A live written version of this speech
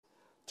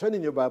Turn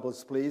in your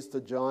Bibles, please,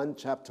 to John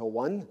chapter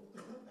 1.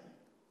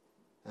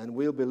 And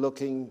we'll be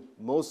looking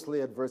mostly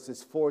at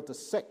verses 4 to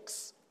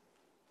 6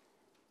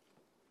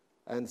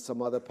 and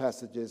some other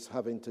passages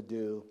having to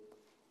do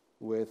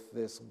with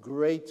this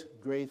great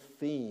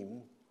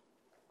theme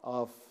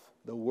of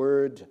the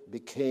Word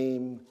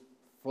became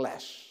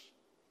flesh.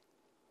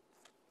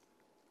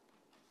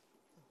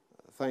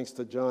 Thanks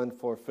to John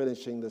for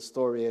finishing the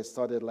story I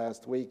started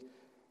last week,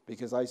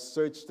 because I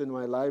searched in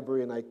my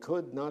library and I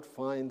could not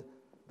find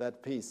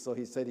that piece. So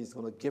he said he's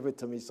going to give it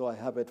to me so I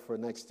have it for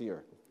next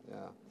year. Yeah.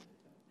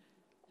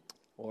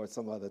 Or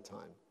some other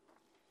time.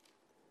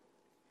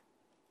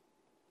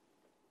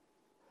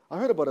 I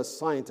heard about a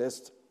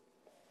scientist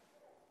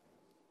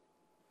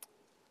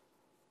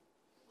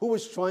who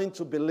was trying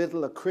to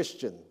belittle a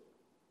Christian.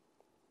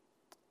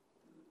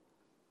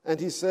 And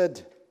he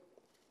said,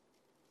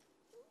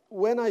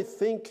 when I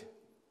think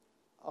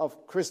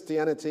of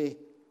Christianity,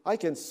 I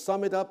can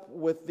sum it up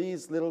with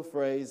these little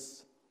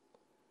phrases.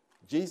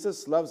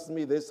 Jesus loves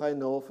me, this I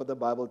know, for the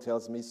Bible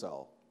tells me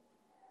so.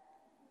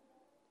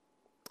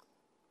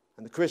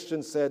 And the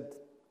Christian said,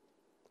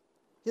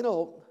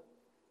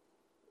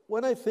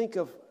 when I think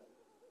of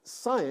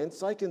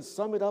science, I can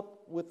sum it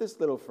up with this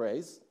little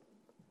phrase.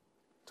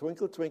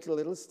 Twinkle, twinkle,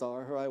 little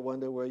star, how I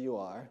wonder where you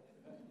are.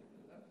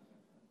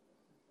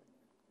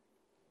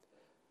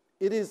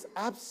 It is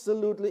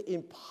absolutely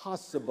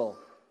impossible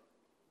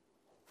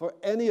for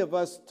any of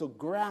us to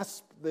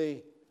grasp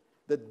the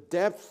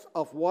depth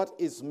of what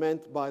is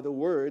meant by the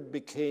word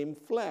became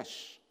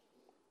flesh.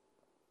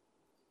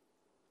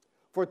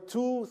 For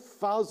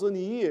 2,000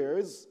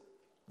 years,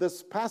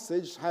 this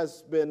passage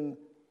has been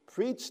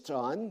preached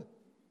on,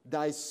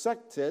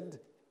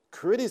 dissected,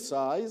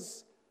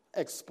 criticized,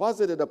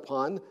 exposited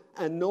upon,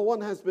 and no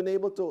one has been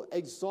able to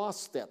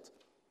exhaust it.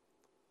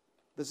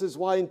 This is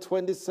why in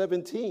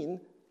 2017,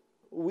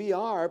 we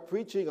are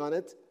preaching on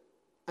it,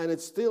 and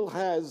it still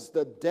has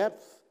the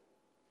depth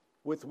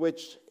with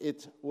which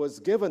it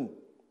was given.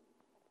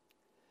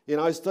 In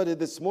our study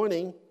this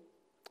morning,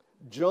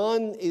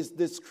 John is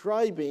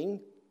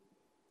describing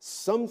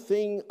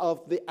something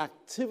of the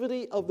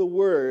activity of the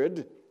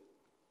word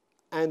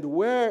and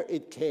where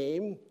it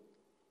came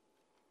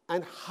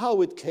and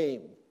how it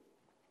came.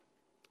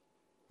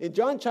 In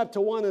John chapter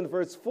 1 and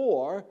verse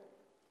 4,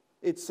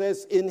 it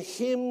says, "In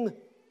him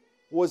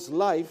was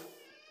life,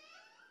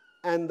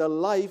 and the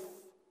life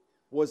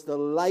was the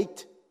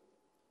light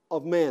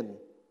of men."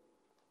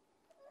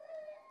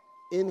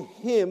 In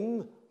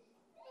him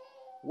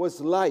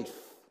was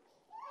life,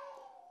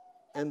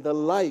 and the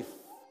life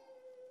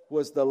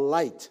was the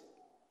light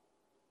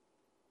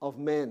of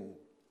men.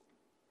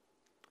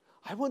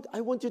 I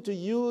want you to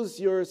use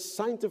your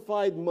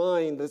sanctified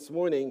mind this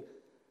morning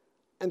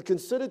and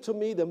consider to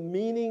me the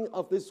meaning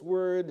of this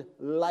word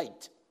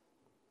light.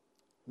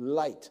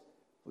 Light.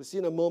 We'll see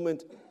in a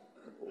moment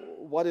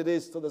what it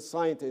is to the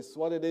scientists,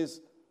 what it is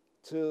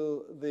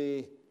to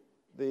the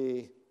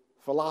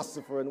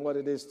philosopher, and what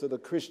it is to the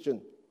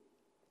Christian.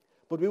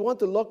 But we want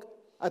to look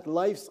at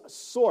life's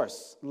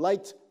source,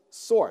 light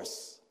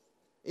source.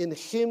 In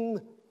him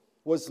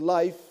was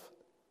life,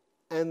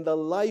 and the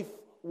life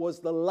was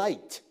the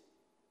light.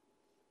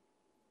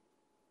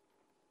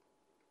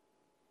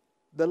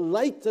 The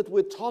light that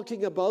we're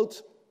talking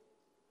about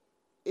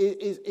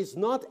is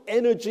not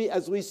energy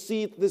as we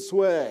see it this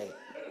way.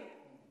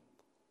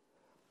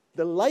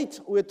 The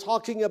light we're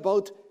talking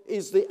about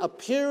is the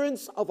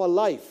appearance of a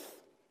life.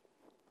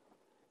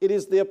 It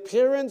is the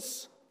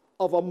appearance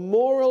of a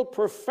moral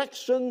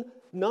perfection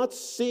not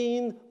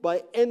seen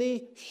by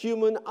any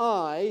human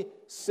eye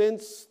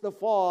since the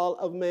fall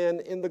of man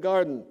in the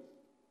garden.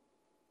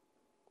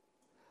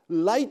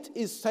 Light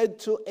is said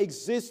to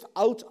exist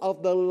out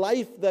of the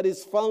life that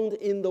is found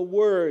in the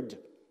Word.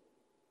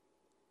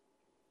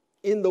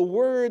 In the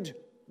Word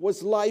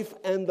was life,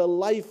 and the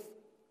life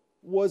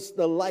was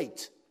the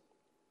light.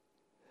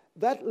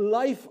 That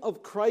life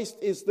of Christ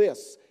is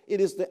this. It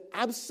is the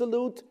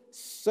absolute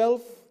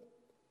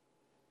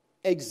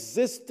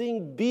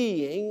self-existing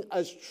being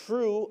as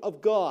true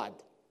of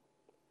God.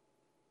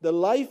 The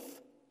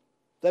life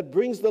that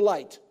brings the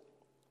light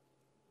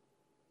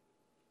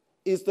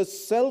is the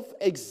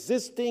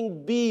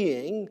self-existing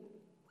being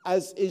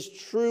as is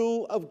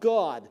true of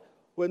God.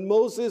 When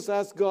Moses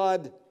asked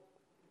God,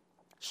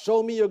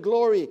 "Show me your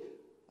glory,"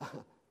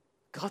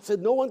 God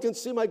said, "No one can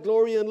see my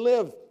glory and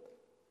live."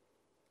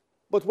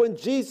 But when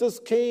Jesus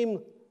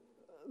came,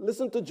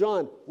 listen to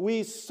John,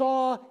 we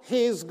saw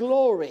his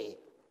glory.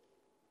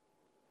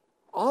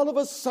 All of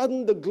a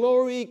sudden, the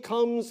glory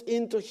comes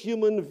into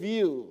human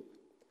view.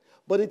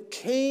 But it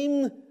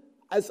came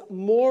as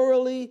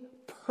morally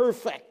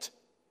perfect.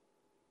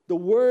 The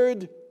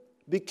Word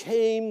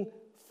became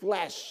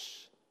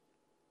flesh.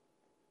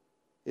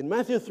 In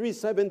Matthew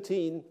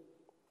 3:17,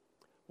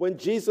 when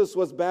Jesus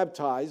was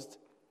baptized,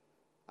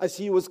 as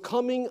he was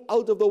coming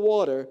out of the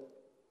water,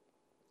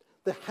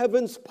 the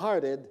heavens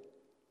parted,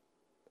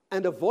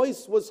 and a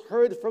voice was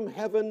heard from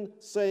heaven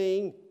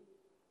saying,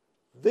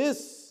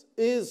 "This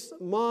is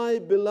my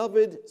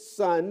beloved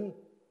Son,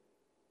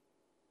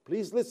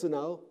 Please listen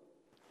now.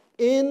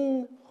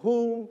 In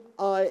whom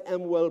I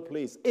am well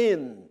pleased.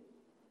 In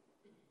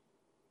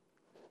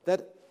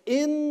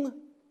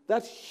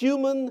that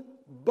human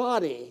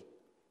body,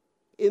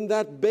 in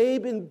that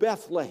babe in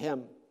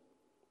Bethlehem,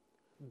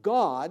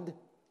 God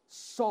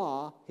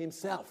saw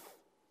himself.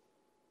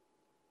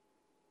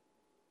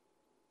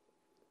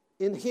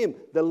 In him.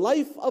 The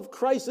life of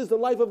Christ is the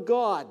life of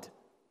God.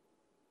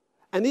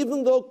 And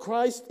even though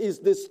Christ is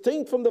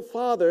distinct from the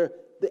Father,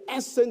 the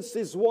essence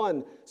is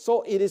one.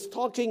 So it is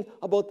talking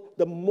about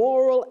the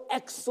moral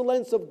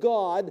excellence of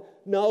God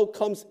now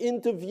comes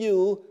into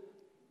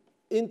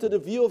the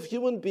view of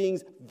human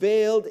beings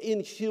veiled in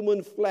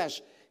human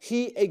flesh.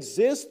 He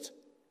exists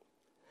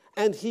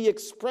and he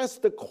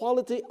expressed the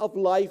quality of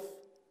life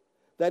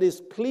that is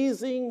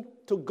pleasing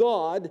to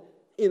God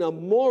in a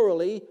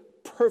morally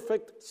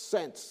perfect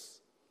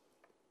sense.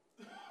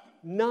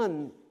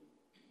 None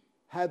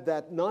had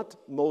that, not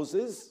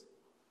Moses,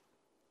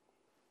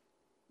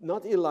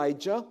 not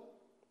Elijah.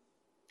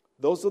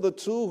 Those are the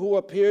two who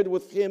appeared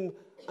with him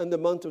on the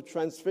Mount of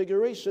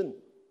Transfiguration.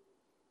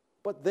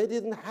 But they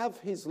didn't have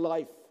his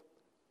life.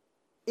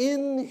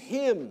 In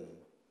him,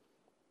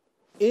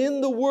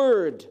 in the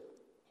Word,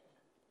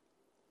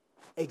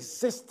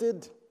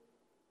 existed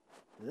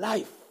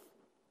life.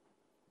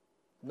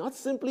 Not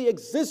simply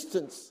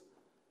existence,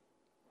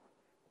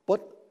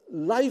 but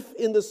life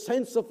in the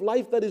sense of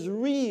life that is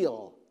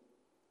real.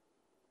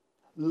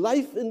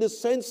 Life in the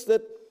sense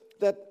that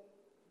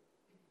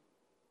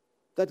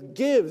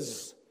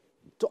gives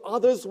to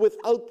others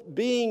without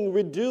being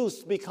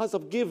reduced because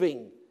of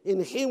giving.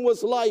 In him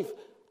was life,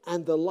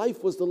 and the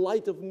life was the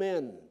light of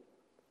men.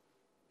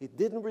 It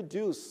didn't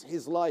reduce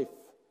his life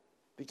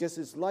because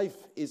his life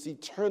is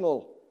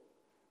eternal.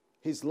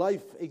 His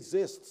life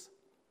exists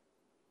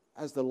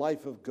as the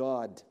life of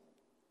God.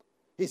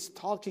 He's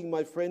talking,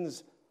 my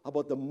friends,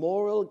 about the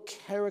moral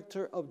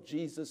character of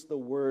Jesus, the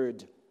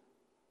Word.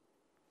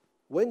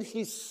 When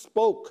he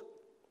spoke,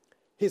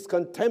 his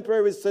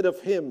contemporaries said of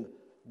him,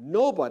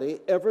 nobody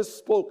ever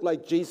spoke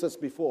like Jesus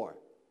before.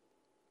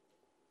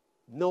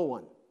 No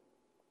one.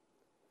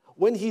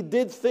 When he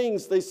did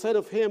things, they said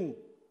of him,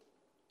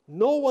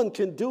 no one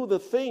can do the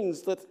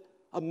things that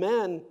a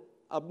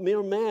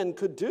mere man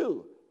could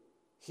do.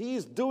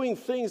 He's doing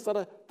things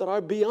that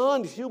are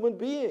beyond human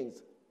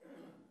beings.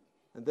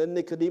 And then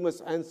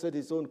Nicodemus answered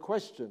his own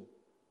question,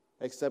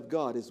 except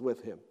God is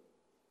with him.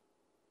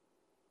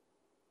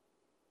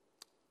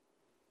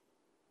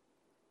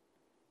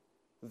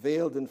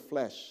 Veiled in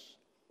flesh,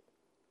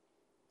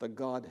 the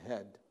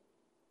Godhead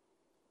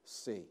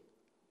see.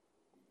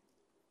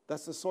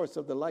 That's the source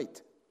of the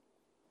light.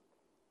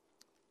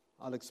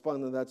 I'll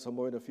expand on that some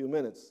more in a few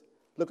minutes.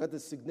 Look at the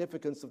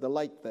significance of the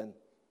light then.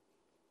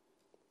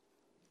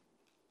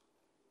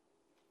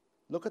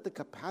 Look at the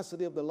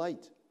capacity of the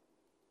light.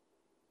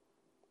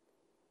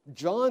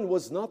 John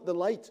was not the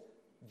light.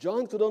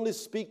 John could only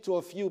speak to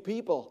a few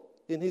people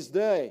in his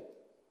day.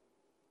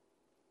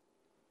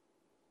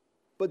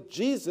 But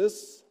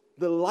Jesus,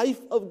 the life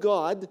of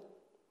God,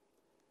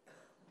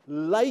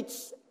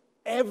 lights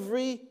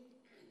every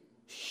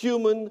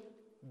human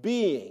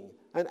being.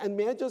 And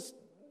may I just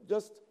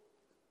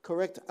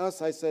correct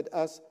us? I said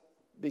us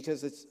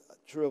because it's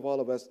true of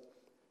all of us.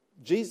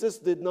 Jesus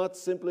did not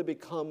simply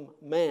become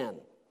man.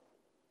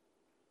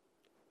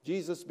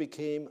 Jesus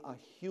became a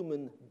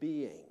human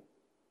being.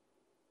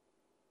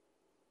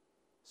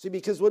 See,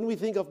 because when we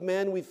think of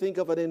man, we think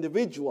of an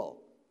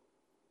individual.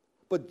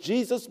 But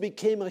Jesus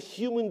became a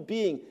human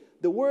being.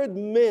 The word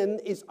men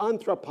is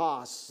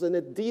anthropos, and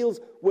it deals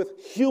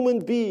with human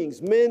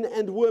beings, men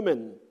and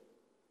women.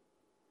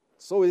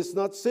 So it's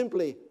not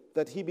simply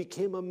that he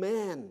became a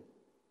man.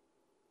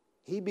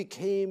 He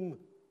became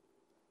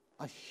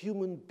a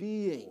human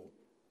being.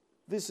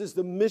 This is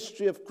the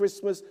mystery of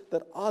Christmas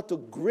that ought to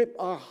grip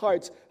our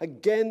hearts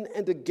again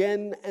and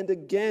again and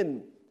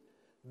again.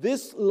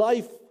 This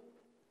life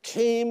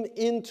came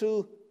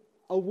into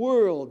a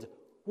world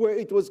where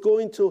it was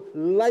going to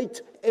light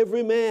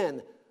every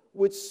man,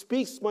 which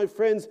speaks, my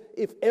friends,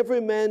 if every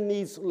man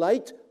needs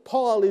light,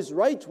 Paul is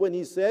right when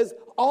he says,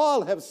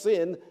 all have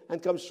sinned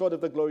and come short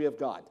of the glory of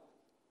God.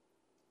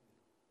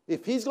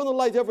 If he's going to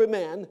light every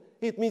man,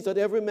 it means that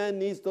every man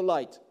needs the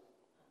light.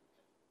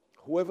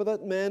 Whoever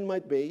that man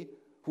might be,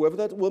 whoever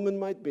that woman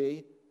might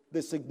be,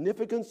 the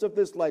significance of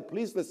this light,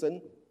 please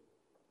listen,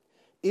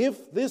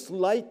 if this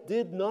light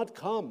did not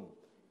come,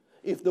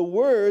 if the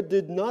Word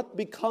did not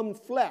become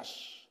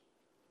flesh,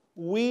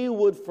 we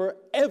would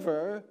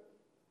forever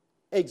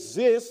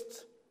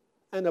exist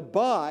and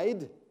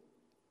abide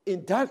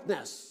in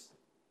darkness.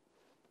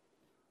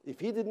 If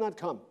he did not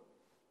come,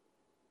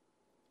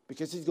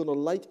 because he's going to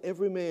light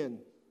every man.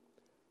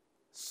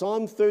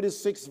 Psalm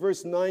 36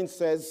 verse 9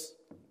 says,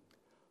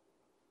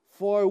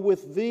 for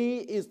with thee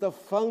is the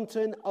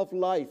fountain of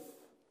life.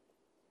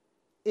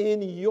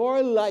 In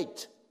your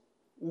light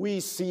we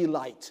see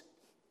light.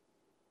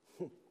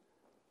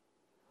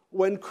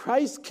 When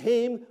Christ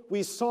came,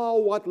 we saw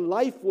what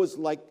life was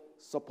like,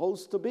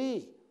 supposed to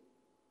be.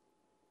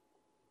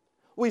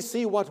 We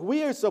see what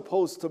we are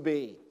supposed to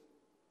be.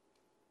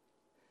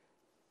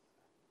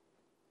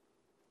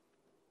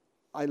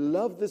 I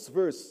love this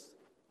verse,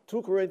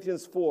 2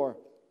 Corinthians 4.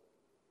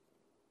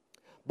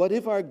 But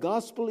if our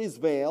gospel is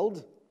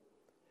veiled,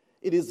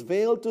 it is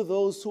veiled to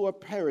those who are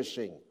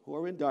perishing, who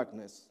are in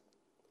darkness,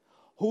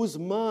 whose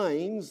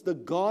minds the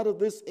God of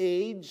this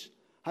age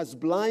has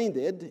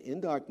blinded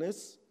in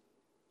darkness,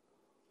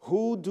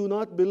 who do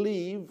not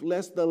believe,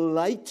 lest the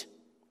light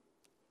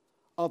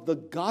of the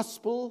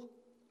gospel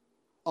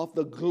of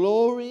the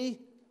glory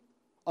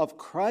of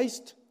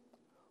Christ,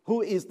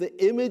 who is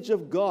the image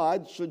of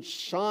God, should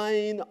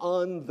shine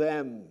on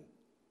them.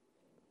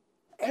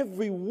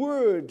 Every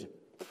word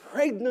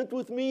pregnant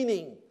with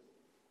meaning.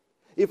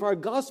 If our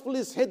gospel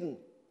is hidden,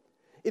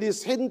 it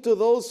is hidden to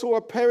those who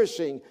are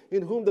perishing,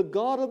 in whom the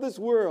God of this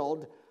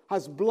world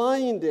has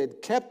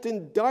blinded, kept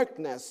in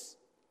darkness.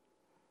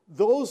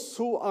 Those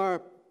who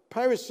are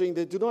perishing,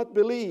 they do not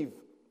believe.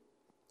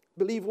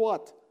 Believe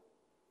what?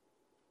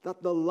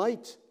 That the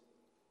light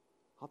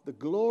of the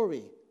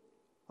glory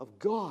of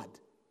God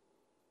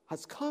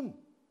has come.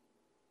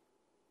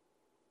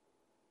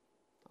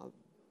 I'll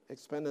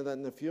expand on that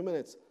in a few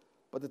minutes.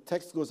 But the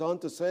text goes on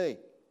to say,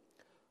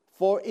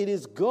 for it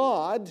is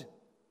God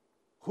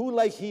who,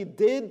 like he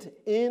did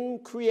in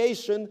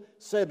creation,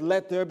 said,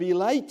 let there be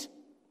light.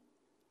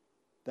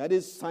 That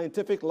is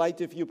scientific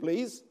light, if you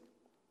please.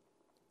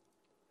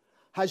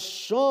 Has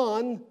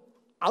shone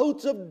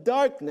out of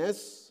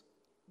darkness,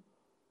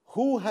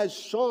 who has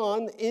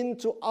shone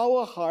into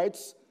our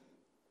hearts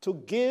to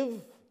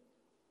give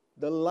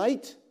the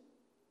light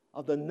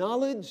of the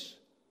knowledge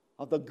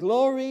of the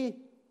glory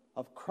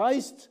of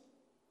Christ,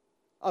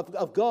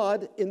 of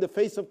God in the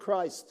face of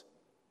Christ.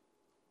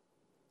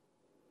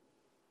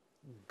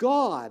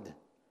 God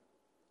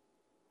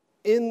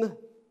in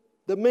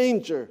the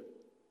manger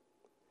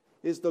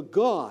is the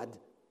God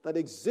that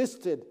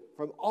existed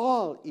from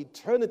all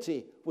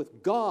eternity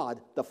with God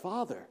the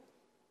Father.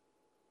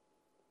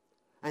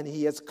 And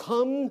he has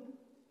come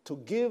to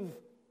give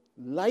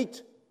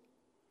light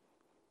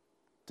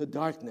to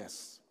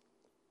darkness.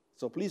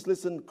 So please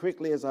listen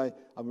quickly as I'm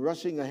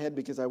rushing ahead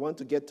because I want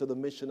to get to the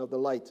mission of the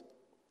light.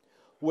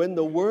 When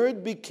the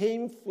Word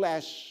became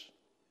flesh,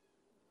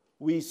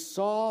 we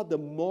saw the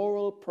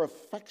moral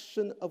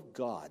perfection of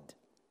God.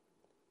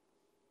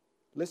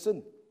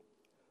 Listen,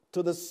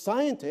 to the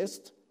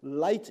scientist,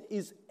 light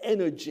is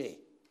energy.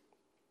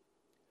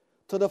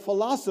 To the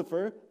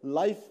philosopher,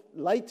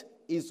 light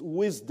is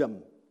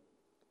wisdom.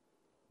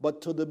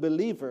 But to the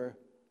believer,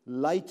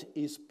 light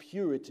is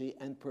purity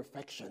and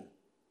perfection.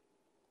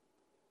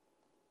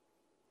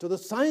 To the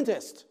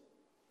scientist,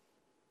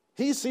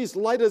 he sees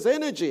light as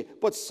energy,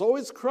 but so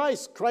is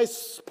Christ.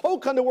 Christ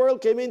spoke and the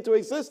world came into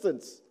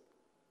existence.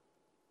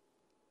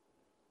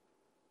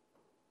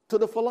 To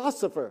the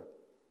philosopher,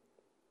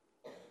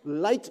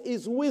 light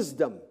is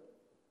wisdom,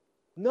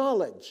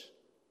 knowledge.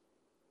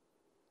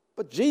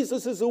 But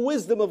Jesus is the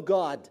wisdom of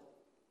God.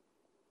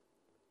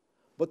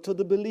 But to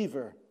the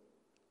believer,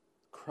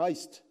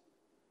 Christ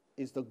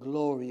is the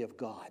glory of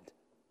God,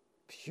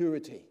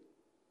 purity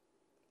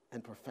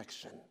and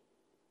perfection.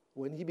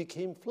 When he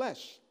became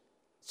flesh.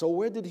 So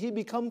where did he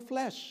become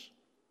flesh?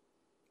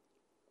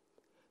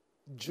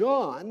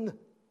 John,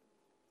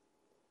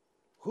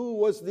 who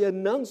was the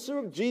announcer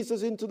of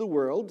Jesus into the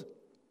world,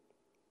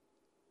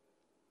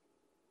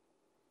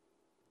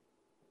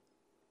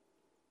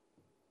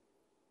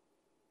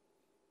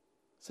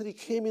 said he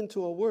came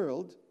into a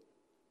world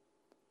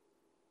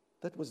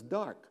that was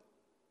dark.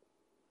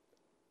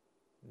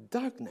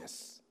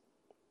 Darkness.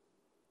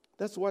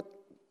 That's what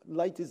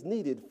light is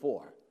needed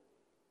for.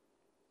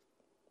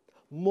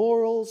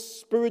 Moral,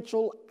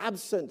 spiritual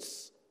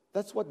absence.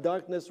 That's what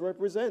darkness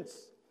represents.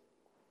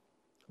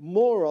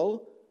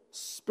 Moral,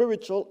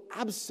 spiritual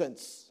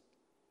absence.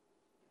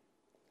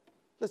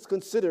 Let's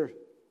consider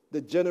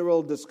the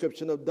general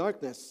description of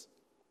darkness.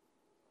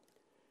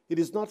 It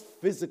is not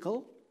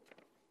physical,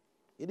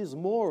 it is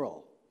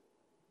moral.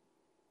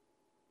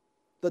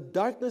 The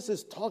darkness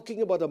is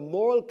talking about a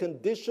moral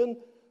condition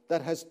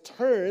that has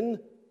turned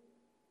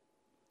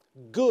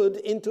good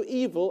into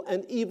evil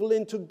and evil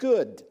into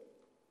good.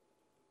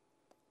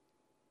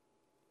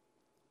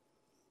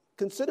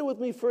 Consider with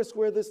me first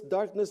where this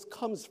darkness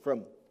comes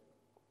from.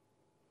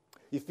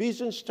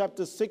 Ephesians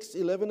chapter 6,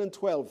 11 and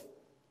 12.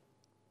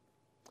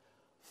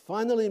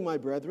 Finally, my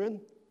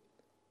brethren,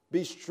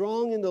 be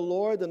strong in the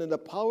Lord and in the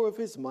power of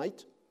his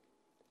might.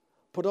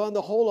 Put on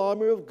the whole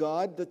armor of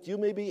God, that you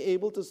may be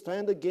able to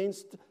stand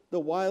against the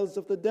wiles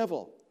of the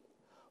devil.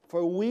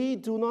 For we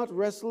do not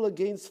wrestle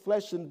against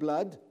flesh and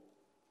blood,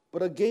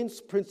 but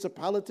against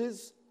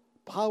principalities,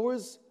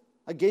 powers,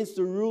 against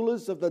the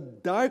rulers of the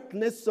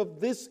darkness of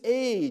this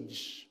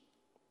age.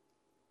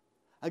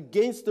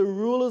 Against the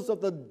rulers of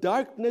the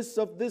darkness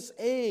of this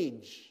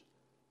age.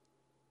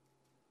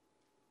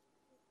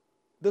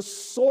 The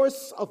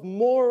source of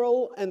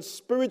moral and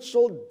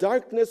spiritual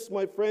darkness,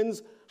 my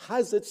friends,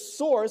 has its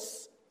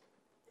source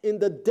in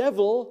the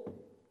devil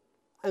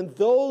and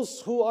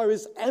those who are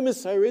his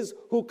emissaries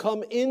who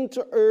come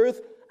into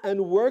earth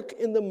and work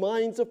in the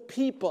minds of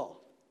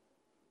people.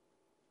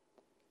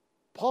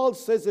 Paul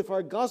says if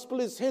our gospel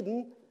is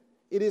hidden,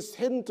 It is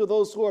hidden to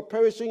those who are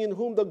perishing, in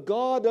whom the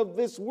God of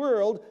this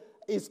world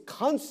is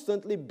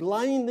constantly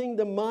blinding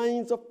the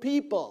minds of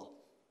people.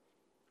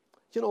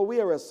 You know, we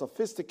are a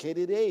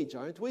sophisticated age,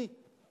 aren't we?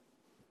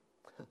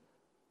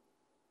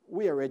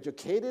 We are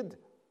educated.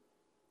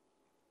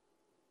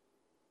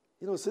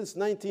 You know, since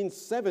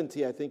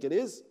 1970, I think it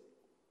is,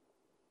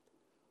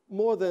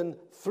 more than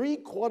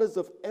 3/4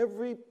 of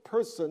every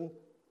person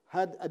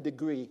had a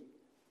degree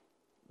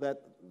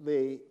that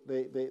they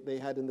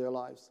had in their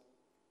lives.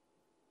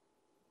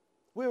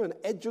 We're an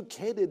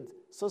educated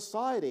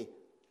society.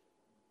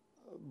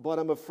 But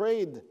I'm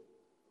afraid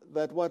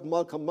that what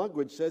Malcolm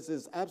Muggeridge says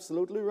is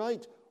absolutely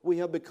right. We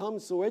have become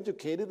so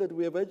educated that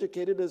we have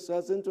educated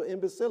ourselves into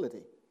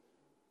imbecility.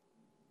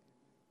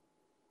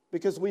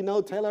 Because we now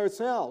tell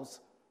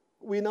ourselves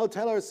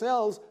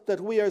that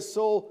we are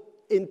so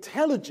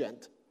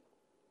intelligent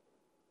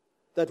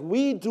that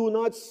we do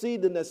not see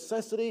the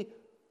necessity,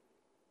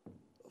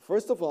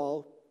 first of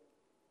all,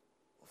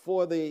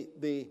 for the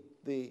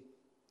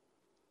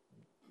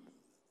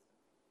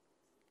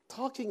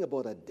talking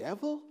about a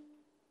devil.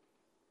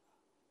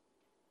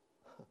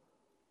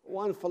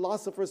 One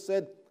philosopher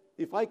said,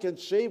 if I can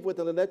shave with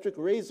an electric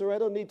razor, I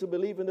don't need to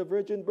believe in the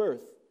virgin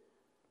birth.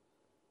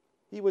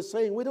 He was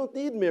saying, we don't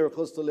need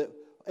miracles to live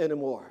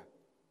anymore.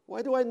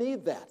 Why do I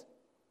need that?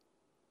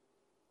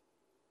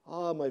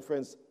 My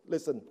friends,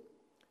 listen.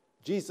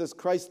 Jesus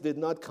Christ did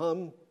not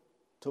come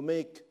to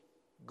make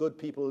good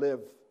people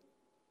live.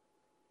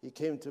 He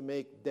came to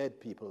make dead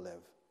people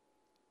live.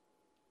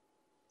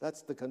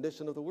 That's the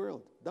condition of the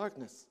world,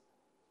 darkness.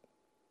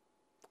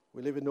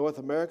 We live in North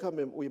America.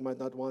 We might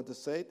not want to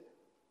say it,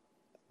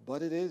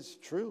 but it is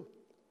true.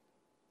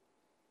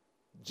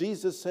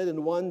 Jesus said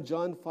in 1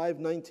 John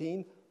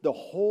 5:19, the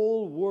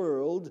whole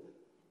world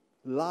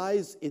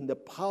lies in the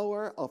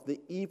power of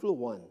the evil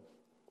one.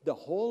 The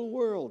whole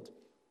world.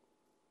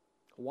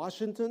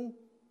 Washington,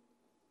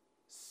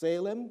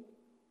 Salem,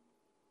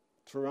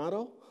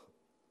 Toronto,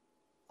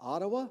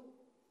 Ottawa,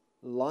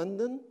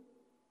 London,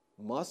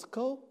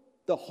 Moscow,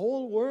 the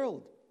whole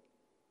world.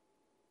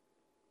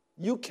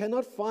 You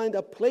cannot find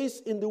a place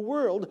in the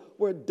world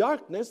where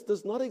darkness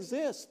does not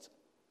exist.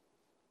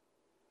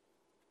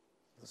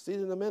 We'll see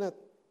it in a minute.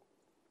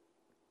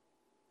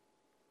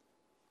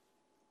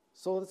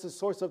 So it's a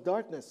source of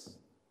darkness.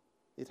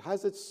 It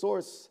has its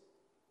source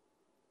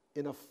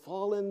in a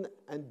fallen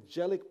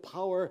angelic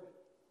power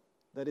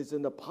that is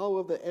in the power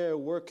of the air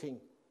working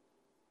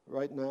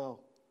right now.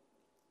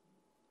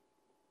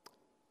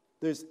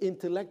 There's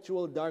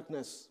intellectual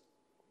darkness.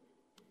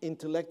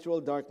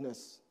 Intellectual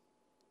darkness.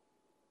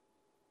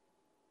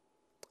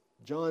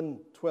 John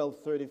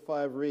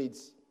 12:35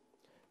 reads,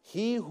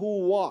 he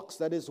who walks,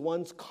 that is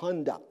one's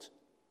conduct,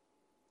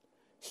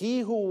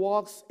 he who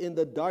walks in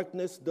the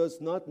darkness does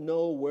not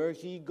know where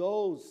he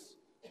goes.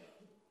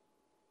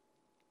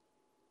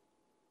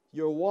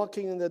 You're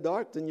walking in the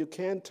dark and you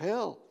can't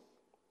tell.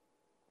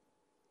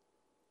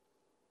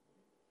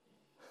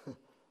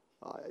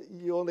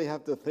 You only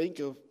have to think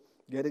of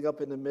getting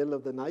up in the middle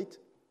of the night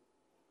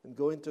and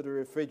going to the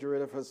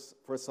refrigerator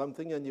for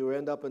something, and you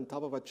end up on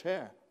top of a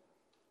chair.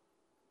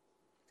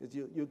 Because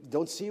you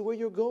don't see where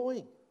you're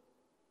going.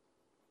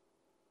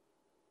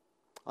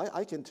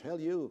 I can tell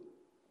you,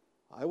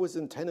 I was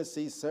in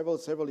Tennessee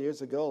several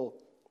years ago,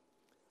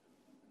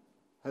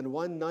 and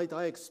one night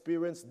I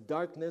experienced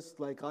darkness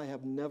like I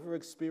have never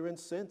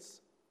experienced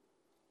since.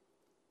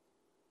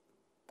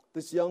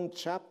 This young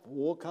chap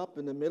woke up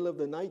in the middle of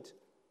the night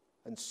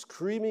and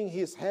screaming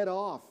his head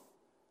off,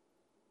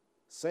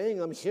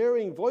 saying, I'm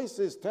hearing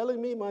voices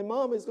telling me my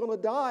mom is going to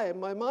die,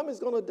 my mom is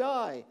going to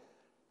die.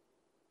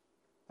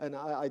 And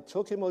I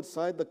took him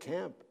outside the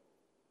camp.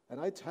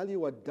 And I tell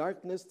you, a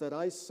darkness that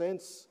I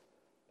sense,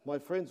 my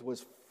friends,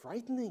 was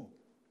frightening.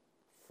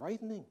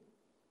 Frightening.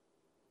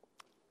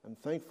 I'm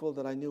thankful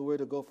that I knew where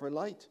to go for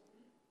light.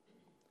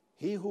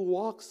 He who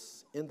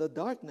walks in the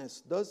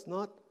darkness does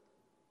not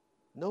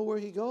know where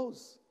he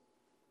goes.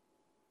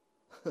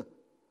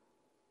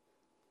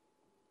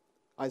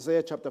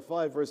 Isaiah chapter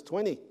 5, verse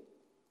 20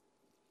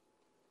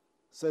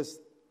 says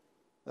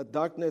that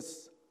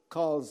darkness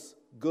calls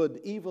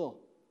good evil,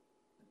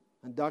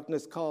 and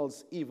darkness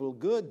calls evil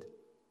good.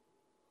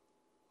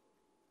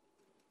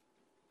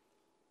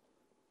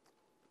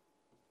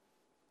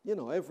 You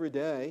know, every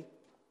day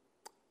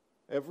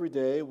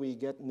we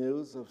get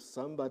news of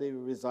somebody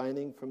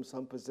resigning from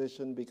some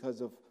position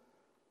because of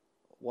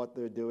what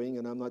they're doing,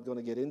 and I'm not going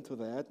to get into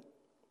that.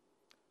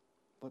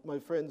 But my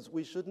friends,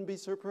 we shouldn't be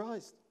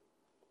surprised.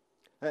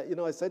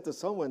 I said to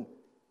someone,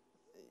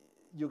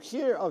 you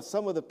hear of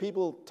some of the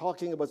people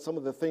talking about some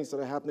of the things that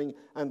are happening,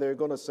 and they're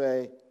going to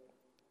say,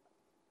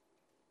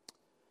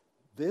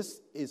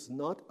 this is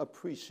not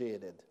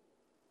appreciated,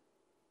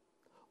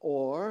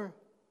 or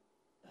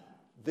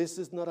this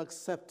is not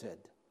accepted.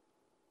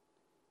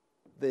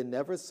 They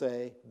never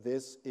say,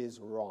 this is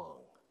wrong.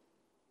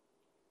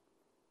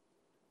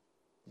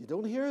 You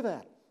don't hear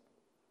that.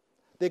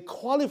 They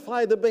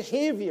qualify the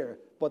behavior,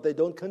 but they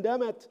don't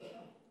condemn it.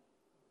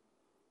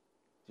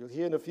 You'll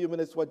hear in a few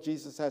minutes what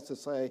Jesus has to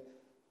say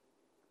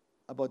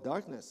about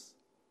darkness.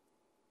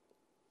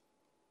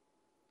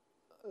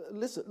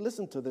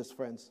 Listen to this,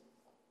 friends.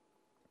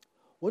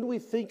 When we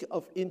think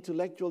of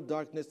intellectual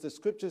darkness, the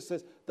scripture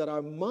says that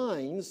our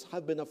minds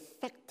have been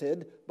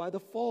affected by the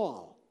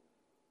fall.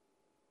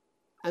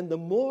 And the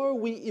more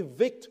we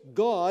evict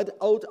God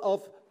out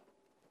of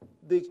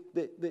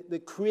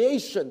the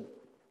creation,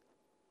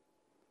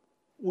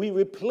 we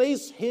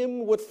replace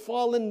him with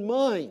fallen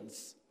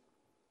minds.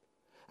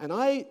 And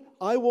I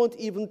won't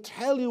even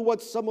tell you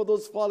what some of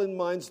those fallen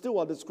minds do.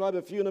 I'll describe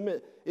a few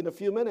in a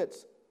few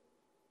minutes.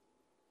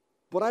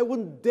 But I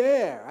wouldn't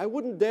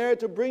dare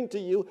to bring to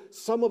you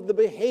some of the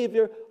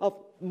behavior of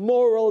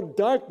moral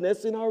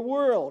darkness in our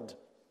world.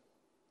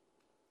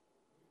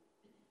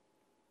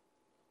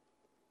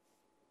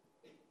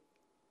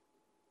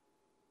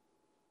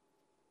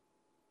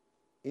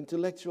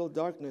 Intellectual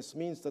darkness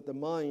means that the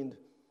mind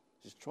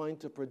is trying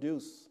to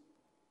produce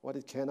what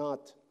it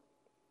cannot.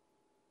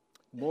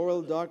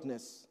 Moral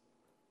darkness,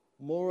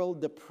 moral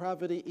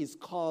depravity is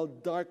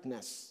called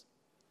darkness.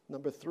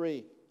 Number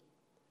 3.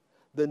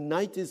 The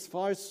night is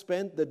far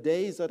spent, the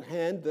day is at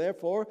hand.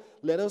 Therefore,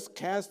 let us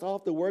cast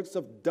off the works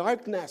of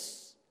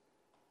darkness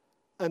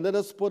and let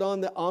us put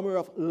on the armor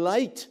of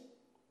light.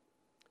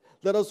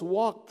 Let us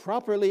walk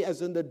properly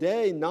as in the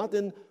day, not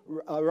in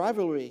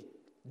rivalry,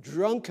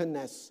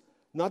 drunkenness,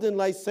 not in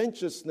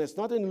licentiousness,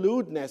 not in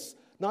lewdness,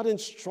 not in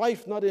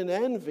strife, not in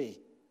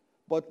envy,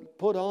 but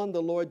put on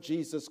the Lord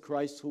Jesus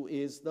Christ, who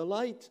is the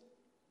light.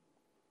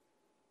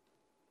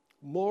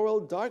 Moral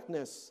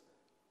darkness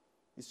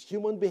is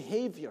human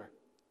behavior.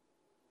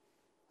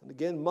 And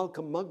again,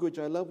 Malcolm Muggeridge,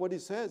 I love what he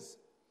says.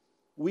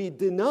 We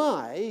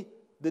deny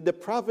the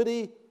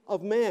depravity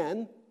of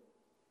man,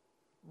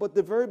 but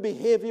the very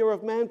behavior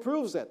of man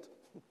proves it.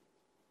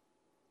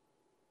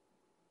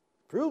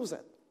 Proves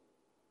it.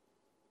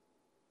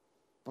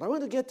 But I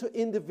want to get to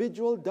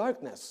individual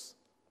darkness,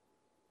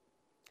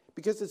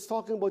 because it's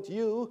talking about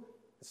you,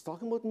 it's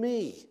talking about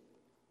me.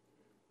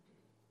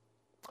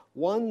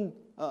 In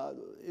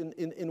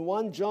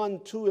 1 John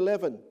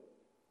 2:11,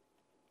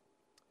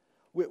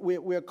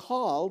 we're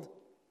called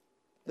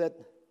that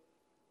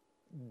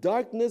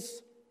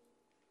darkness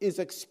is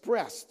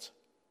expressed.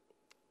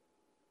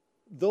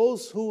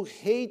 Those who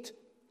hate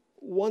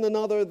one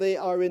another, they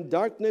are in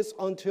darkness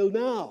until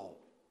now.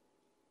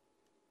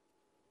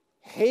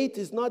 Hate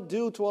is not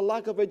due to a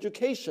lack of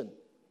education.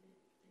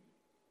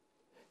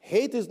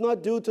 Hate is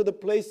not due to the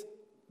place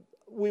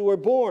we were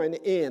born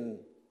in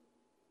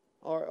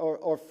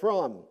or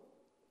from.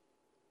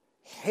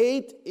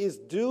 Hate is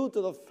due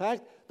to the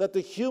fact that the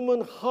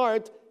human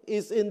heart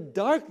is in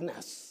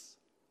darkness.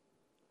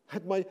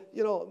 And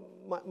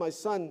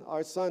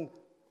our son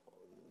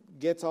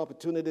gets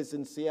opportunities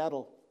in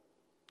Seattle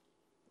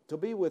to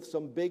be with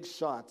some big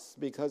shots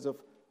because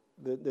of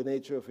the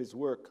nature of his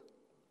work.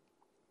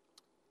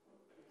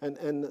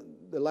 And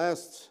the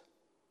last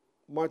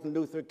Martin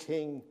Luther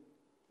King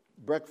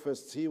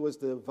breakfast, he was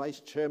the vice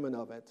chairman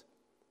of it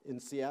in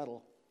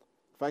Seattle.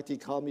 In fact, he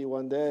called me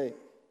one day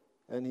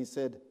and he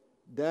said,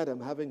 "Dad, I'm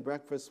having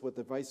breakfast with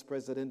the vice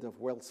president of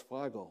Wells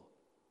Fargo."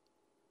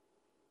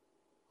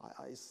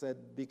 I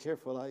said, "Be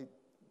careful. I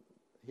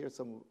hear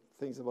some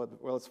things about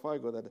Wells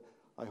Fargo that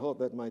I hope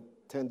that my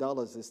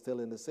 $10 is still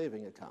in the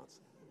saving accounts."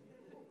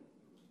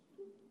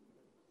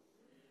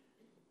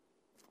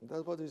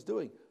 That's what he's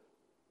doing.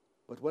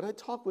 But when I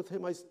talk with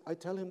him, I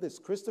tell him this: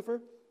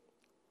 "Christopher,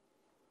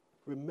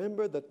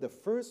 remember that the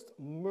first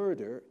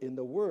murder in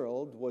the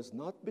world was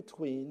not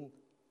between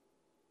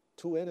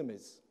two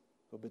enemies,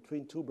 but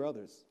between two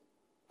brothers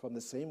from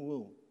the same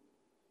womb,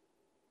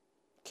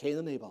 Cain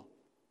and Abel.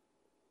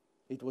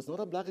 It was not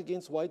a black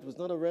against white, it was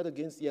not a red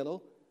against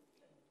yellow.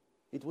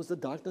 It was the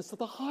darkness of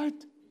the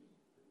heart.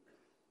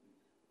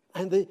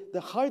 And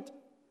the heart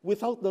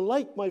without the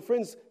light, my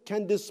friends,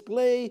 can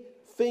display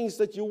things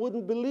that you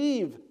wouldn't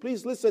believe."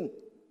 Please listen.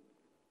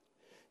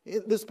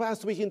 This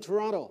past week in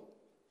Toronto,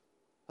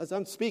 as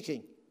I'm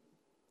speaking,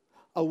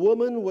 a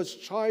woman was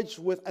charged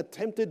with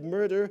attempted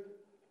murder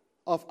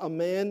of a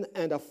man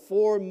and a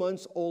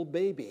 4-month-old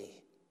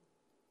baby.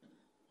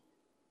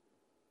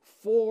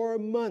 4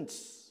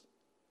 months.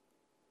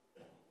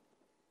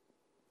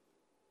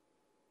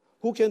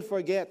 Who can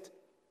forget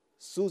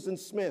Susan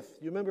Smith?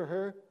 You remember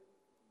her?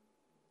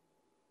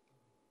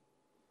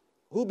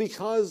 Who,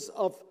 because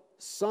of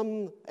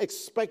some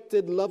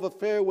expected love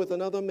affair with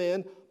another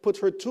man, put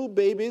her 2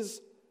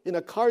 babies in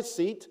a car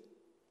seat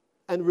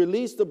and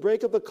released the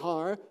brake of the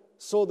car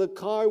so the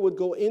car would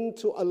go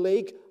into a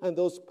lake, and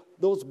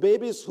those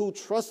babies who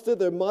trusted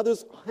their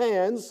mother's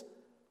hands,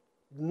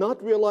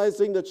 not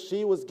realizing that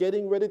she was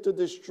getting ready to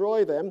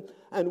destroy them.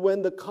 And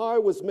when the car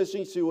was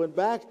missing, she went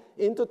back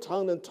into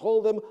town and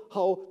told them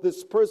how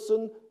this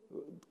person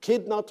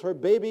kidnapped her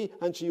baby,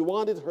 and she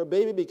wanted her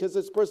baby because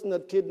this person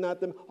had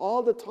kidnapped them.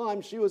 All the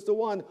time, she was the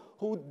one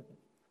who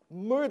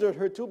murdered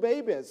her 2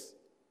 babies.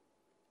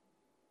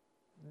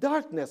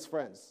 Darkness,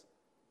 friends.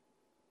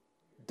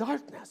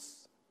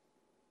 Darkness.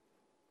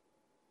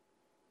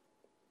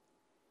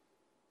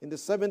 In the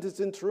 70s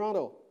in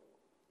Toronto,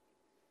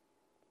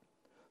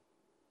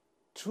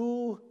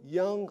 two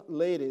young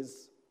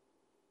ladies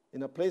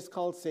in a place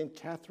called St.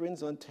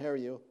 Catharines,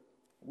 Ontario.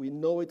 We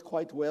know it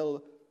quite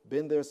well,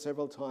 been there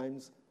several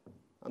times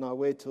on our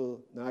way to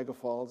Niagara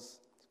Falls.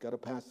 Got to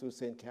pass through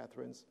St.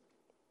 Catharines.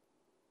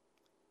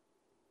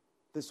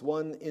 This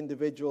one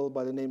individual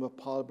by the name of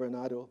Paul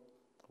Bernardo,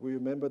 we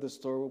remember the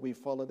story, we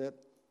followed it,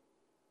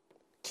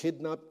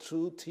 kidnapped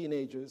two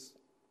teenagers,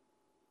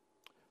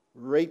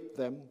 raped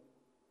them,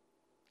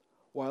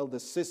 while the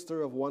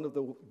sister of one of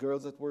the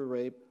girls that were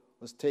raped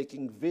was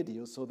taking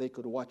video so they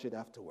could watch it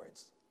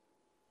afterwards.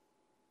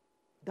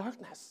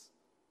 Darkness.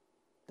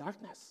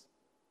 Darkness.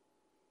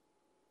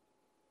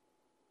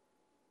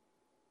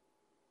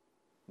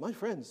 My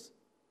friends,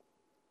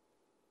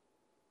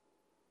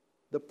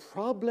 the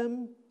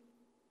problem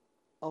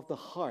of the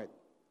heart,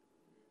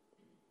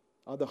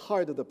 or the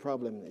heart of the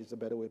problem is a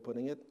better way of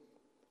putting it.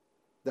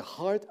 The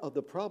heart of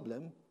the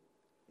problem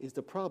is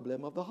the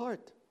problem of the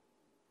heart.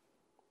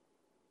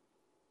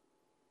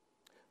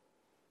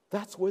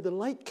 That's where the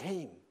light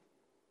came.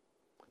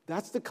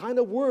 That's the kind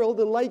of world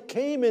the light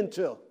came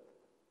into.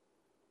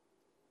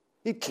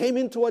 It came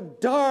into a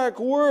dark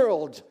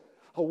world,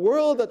 a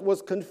world that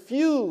was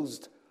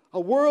confused, a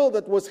world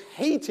that was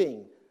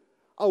hating,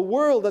 a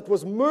world that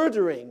was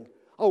murdering,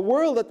 a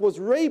world that was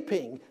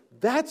raping.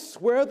 That's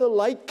where the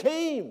light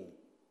came.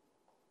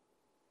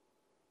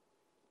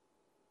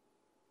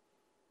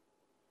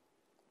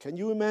 Can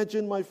you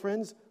imagine, my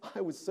friends? I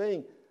was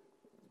saying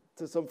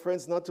to some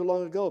friends not too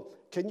long ago,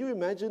 can you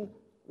imagine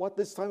what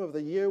this time of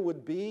the year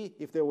would be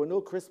if there were no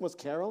Christmas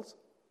carols?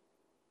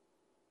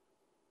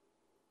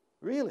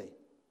 Really?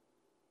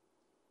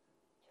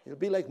 It would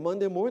be like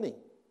Monday morning.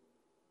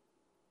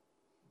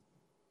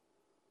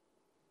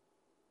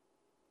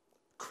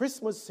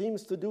 Christmas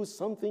seems to do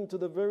something to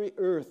the very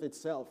earth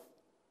itself.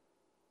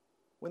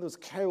 When those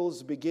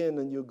carols begin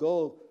and you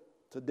go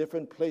to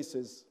different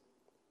places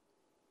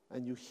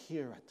and you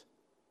hear it,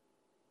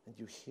 and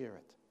you hear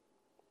it.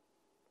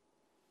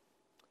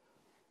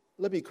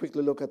 Let me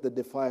quickly look at the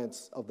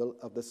defiance of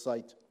the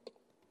sight.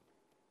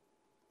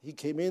 He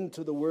came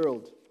into the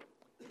world,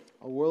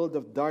 a world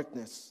of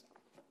darkness,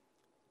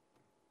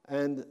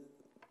 and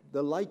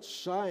the light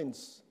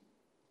shines,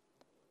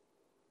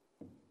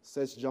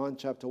 says John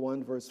chapter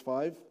 1, verse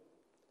 5.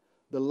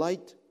 The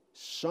light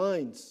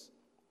shines,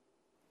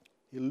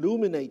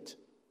 illuminate.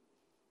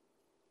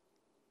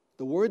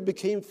 The Word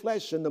became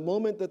flesh, and the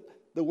moment that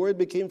the Word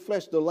became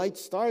flesh, the light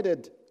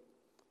started.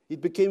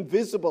 It became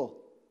visible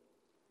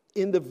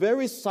in the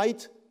very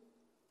sight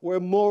where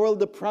moral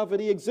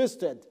depravity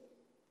existed.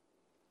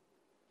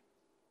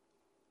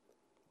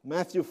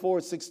 Matthew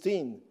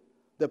 4:16.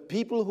 The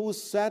people who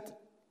sat,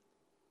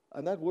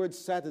 and that word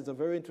sat is a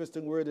very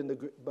interesting word in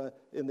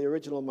the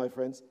original, my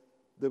friends.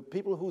 The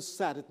people who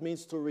sat, it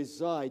means to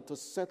reside, to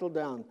settle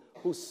down,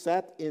 who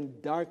sat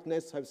in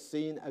darkness have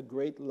seen a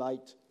great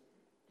light.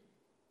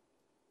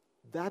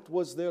 That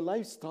was their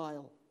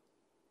lifestyle.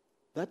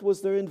 That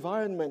was their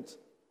environment.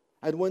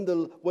 And when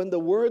the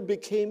Word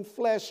became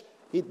flesh,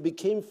 it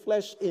became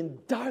flesh in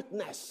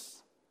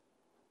darkness.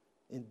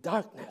 In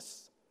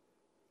darkness.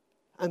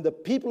 And the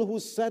people who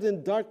sat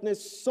in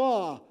darkness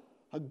saw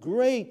a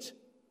great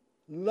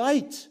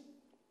light.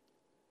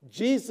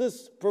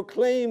 Jesus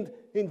proclaimed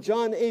in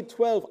John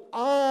 8:12,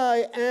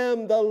 I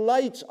am the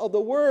light of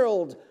the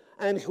world,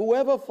 and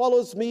whoever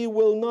follows me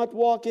will not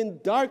walk in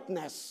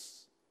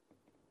darkness.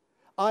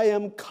 I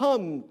am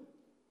come.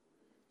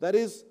 That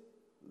is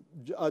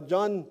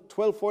John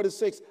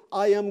 12:46.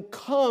 I am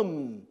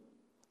come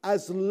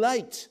as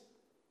light.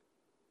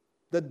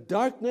 The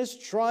darkness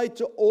tried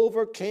to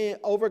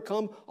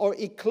overcome or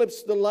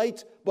eclipse the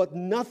light, but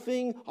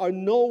nothing or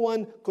no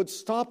one could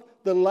stop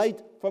the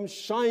light from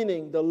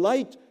shining. The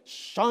light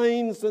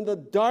shines in the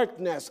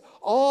darkness.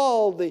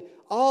 All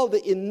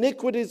the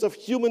iniquities of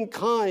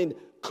humankind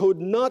could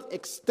not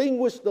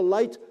extinguish the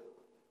light,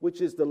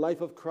 which is the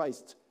life of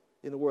Christ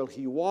in the world.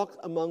 He walked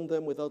among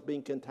them without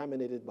being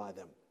contaminated by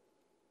them.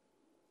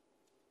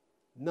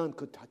 None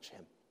could touch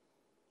him.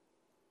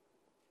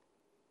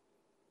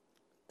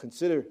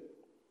 Consider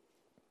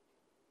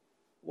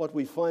what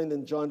we find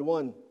in John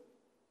 1.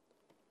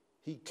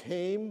 He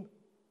came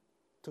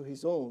to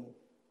his own,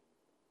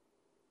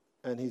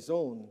 and his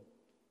own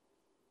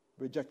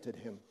rejected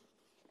him.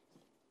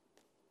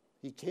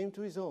 He came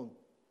to his own.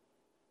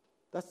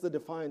 That's the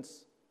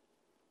defiance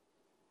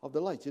of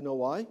the light. You know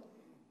why?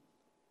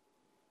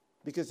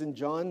 Because in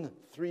John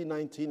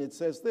 3:19 it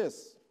says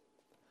this,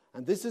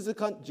 and this is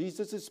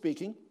Jesus is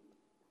speaking,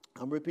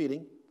 I'm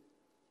repeating,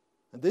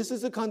 and this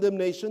is a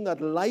condemnation that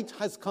light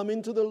has come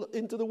into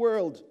the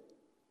world.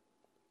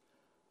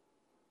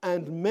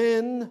 And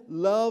men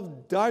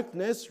love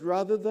darkness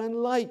rather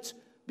than light,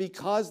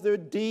 because their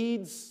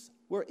deeds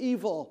were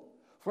evil.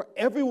 For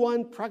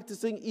everyone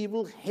practicing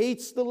evil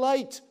hates the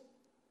light,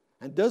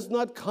 and does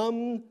not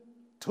come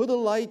to the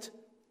light,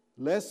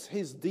 lest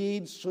his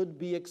deeds should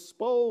be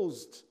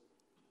exposed.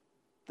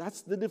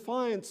 That's the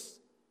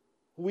defiance.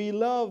 We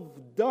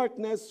love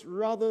darkness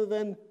rather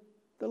than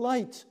the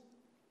light.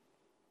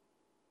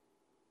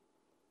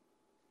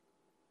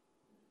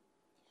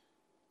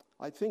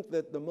 I think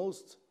that the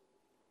most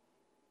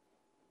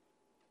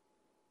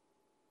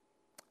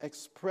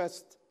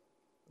expressed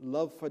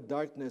love for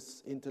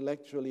darkness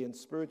intellectually and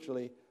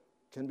spiritually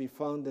can be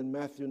found in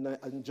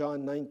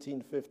John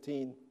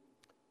 19:15.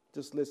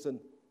 Just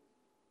listen.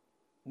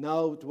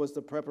 Now it was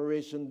the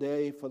preparation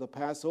day for the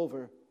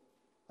Passover,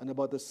 and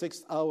about the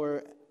 6th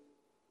hour,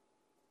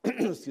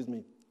 excuse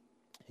me,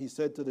 he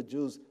said to the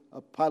Jews,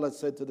 Pilate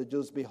said to the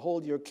Jews,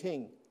 "Behold your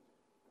king."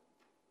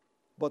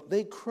 But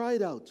they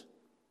cried out,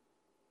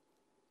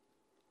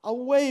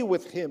 "Away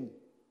with him!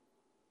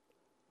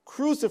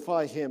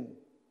 Crucify him!"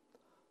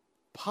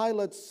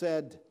 Pilate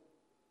said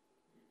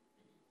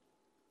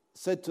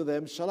to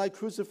them, "Shall I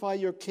crucify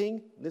your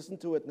king?" Listen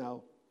to it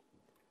now.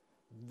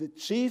 The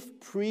chief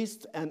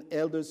priests and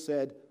elders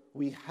said,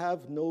 "We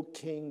have no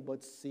king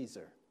but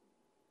Caesar."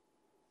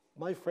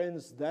 My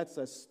friends, that's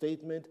a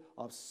statement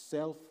of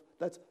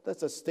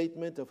that's a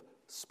statement of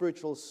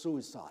spiritual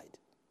suicide.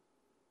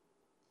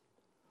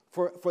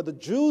 For the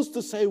Jews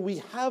to say, "We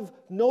have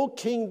no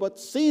king but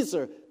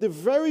Caesar," the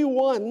very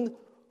one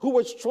who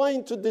was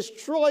trying to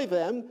destroy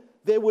them,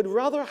 they would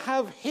rather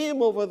have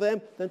him over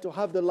them than to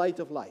have the light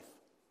of life.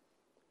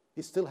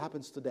 It still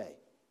happens today.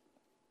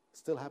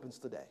 Still happens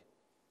today.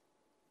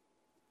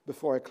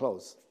 Before I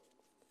close,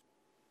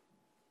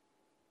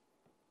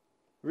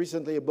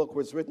 recently a book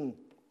was written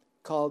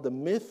called The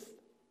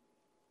Myth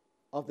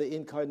of the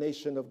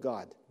Incarnation of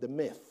God. The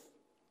Myth.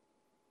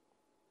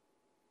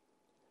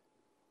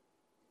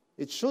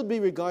 It should be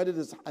regarded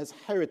as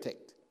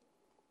heretic.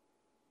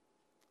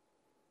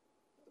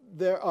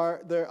 There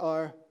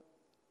are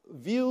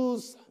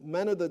views,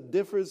 manner that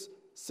differs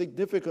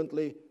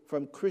significantly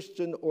from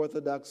Christian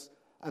Orthodox,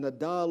 and a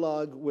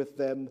dialogue with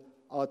them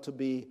ought to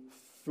be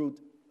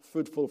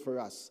fruitful for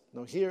us.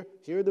 Now here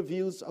are the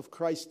views of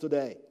Christ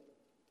today.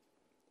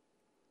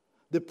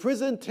 The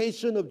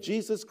presentation of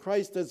Jesus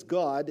Christ as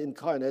God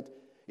incarnate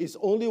is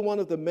only one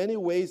of the many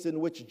ways in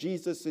which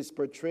Jesus is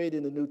portrayed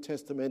in the New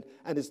Testament,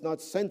 and is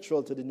not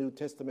central to the New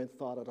Testament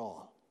thought at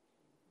all.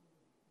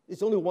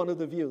 It's only one of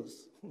the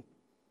views.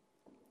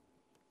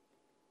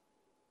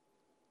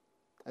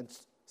 And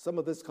some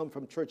of this come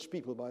from church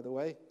people, by the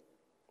way.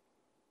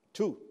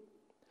 2,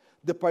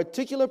 the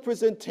particular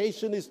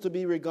presentation is to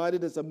be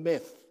regarded as a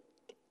myth.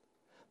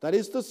 That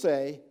is to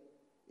say,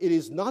 it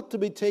is not to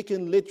be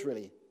taken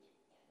literally,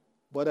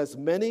 but as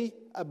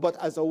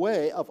a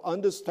way of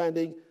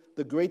understanding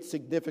the great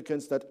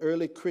significance that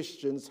early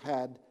Christians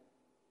had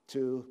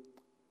to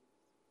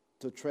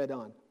tread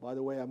on. By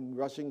the way, I'm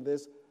rushing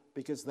this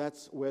because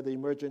that's where the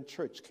emergent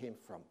church came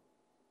from.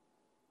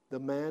 The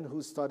man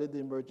who started the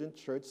emergent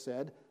church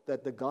said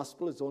that the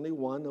gospel is only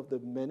one of the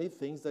many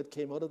things that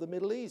came out of the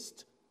Middle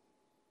East.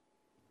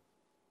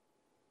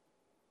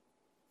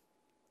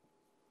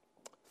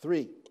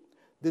 3,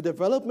 the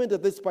development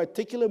of this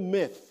particular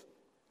myth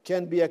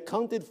can be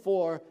accounted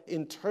for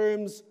in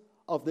terms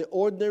of the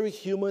ordinary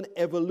human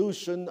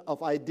evolution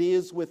of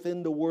ideas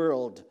within the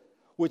world,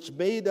 which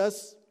made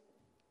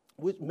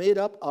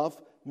up of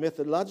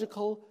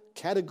methodological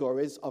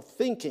categories of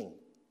thinking.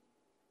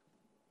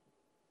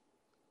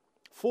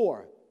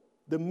 4,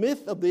 the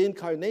myth of the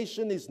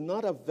incarnation is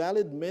not a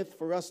valid myth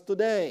for us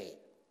today,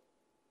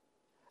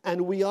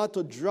 and we ought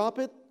to drop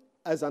it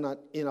as an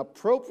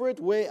inappropriate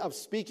way of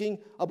speaking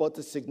about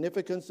the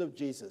significance of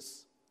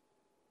Jesus.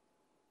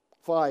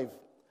 5,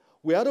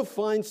 we ought to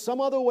find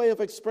some other way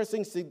of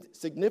expressing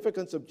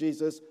significance of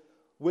Jesus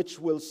which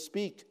will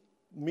speak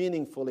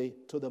meaningfully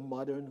to the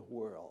modern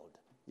world.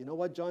 You know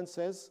what John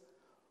says?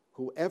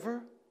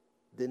 Whoever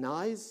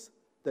denies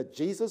that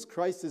Jesus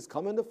Christ is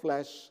come in the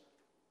flesh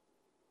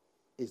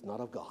is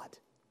not of God,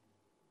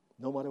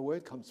 no matter where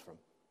it comes from.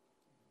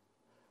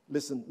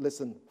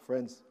 Listen,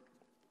 friends.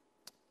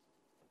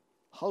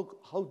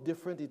 How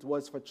different it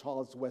was for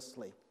Charles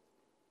Wesley.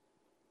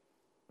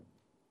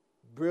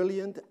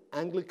 Brilliant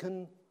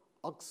Anglican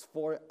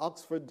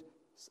Oxford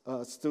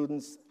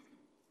students,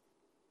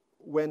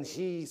 when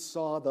he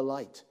saw the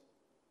light.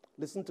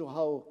 Listen to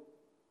how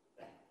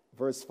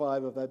verse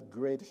 5 of that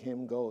great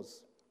hymn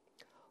goes.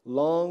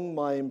 Long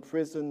my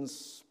imprisoned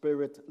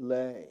spirit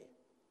lay,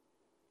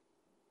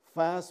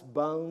 fast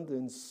bound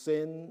in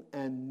sin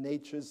and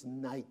nature's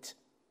night.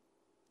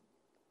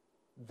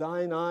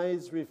 Thine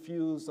eyes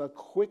refused a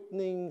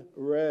quickening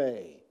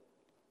ray.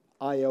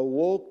 I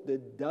awoke, the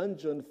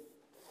dungeon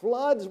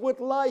floods with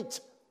light.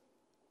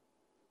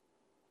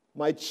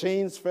 My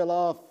chains fell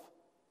off.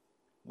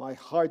 My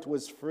heart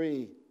was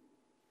free.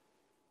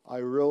 I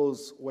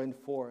rose, went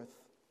forth,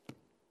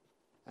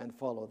 and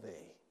followed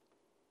thee.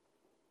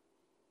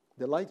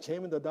 The light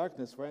came in the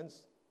darkness,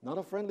 friends. Not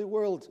a friendly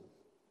world.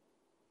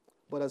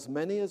 But as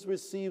many as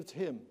received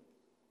him,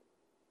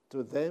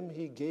 to them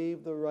he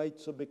gave the right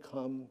to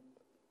become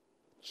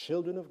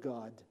children of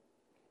God,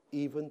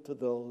 even to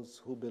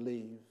those who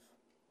believe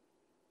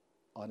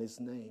on his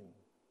name.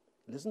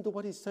 Listen to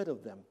what he said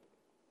of them.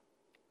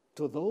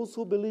 To those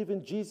who believe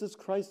in Jesus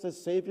Christ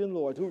as Savior and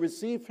Lord, who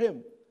receive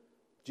him,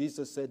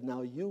 Jesus said,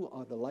 now you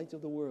are the light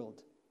of the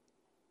world.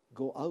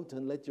 Go out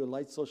and let your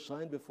light so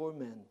shine before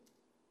men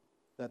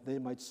that they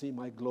might see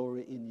my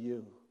glory in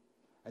you.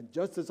 And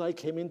just as I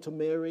came into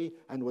Mary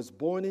and was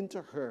born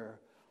into her,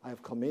 I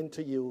have come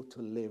into you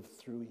to live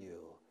through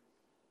you.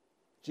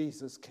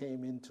 Jesus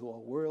came into a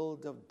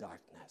world of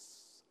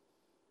darkness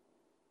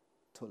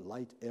to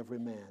light every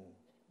man,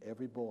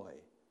 every boy,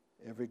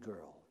 every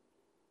girl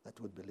that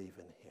would believe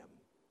in him.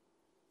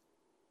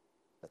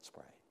 Let's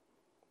pray.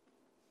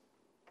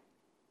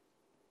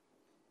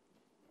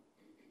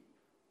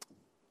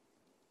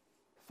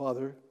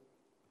 Father,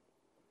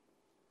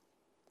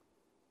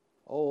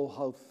 oh,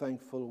 how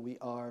thankful we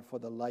are for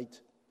the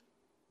light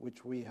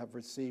which we have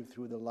received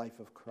through the life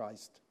of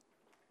Christ.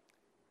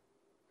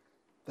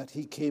 That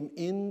he came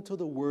into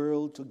the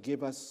world to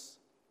give us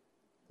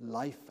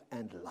life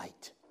and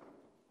light.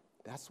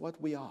 That's what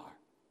we are.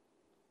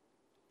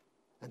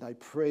 And I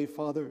pray,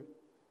 Father,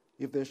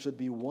 if there should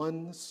be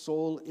one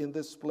soul in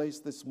this place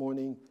this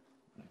morning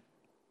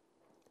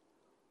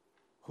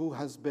who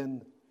has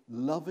been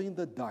loving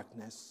the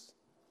darkness,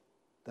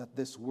 that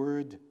this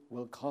word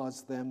will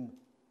cause them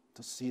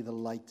to see the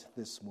light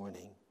this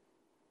morning.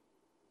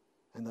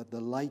 And that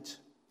the light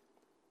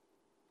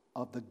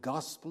of the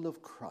gospel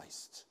of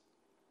Christ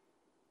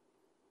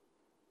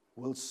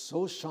will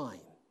so shine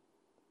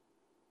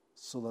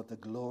so that the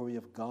glory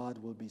of God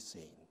will be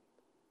seen.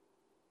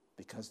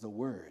 Because the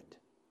word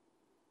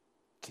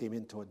came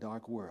into a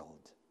dark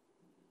world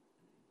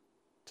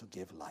to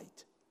give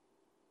light.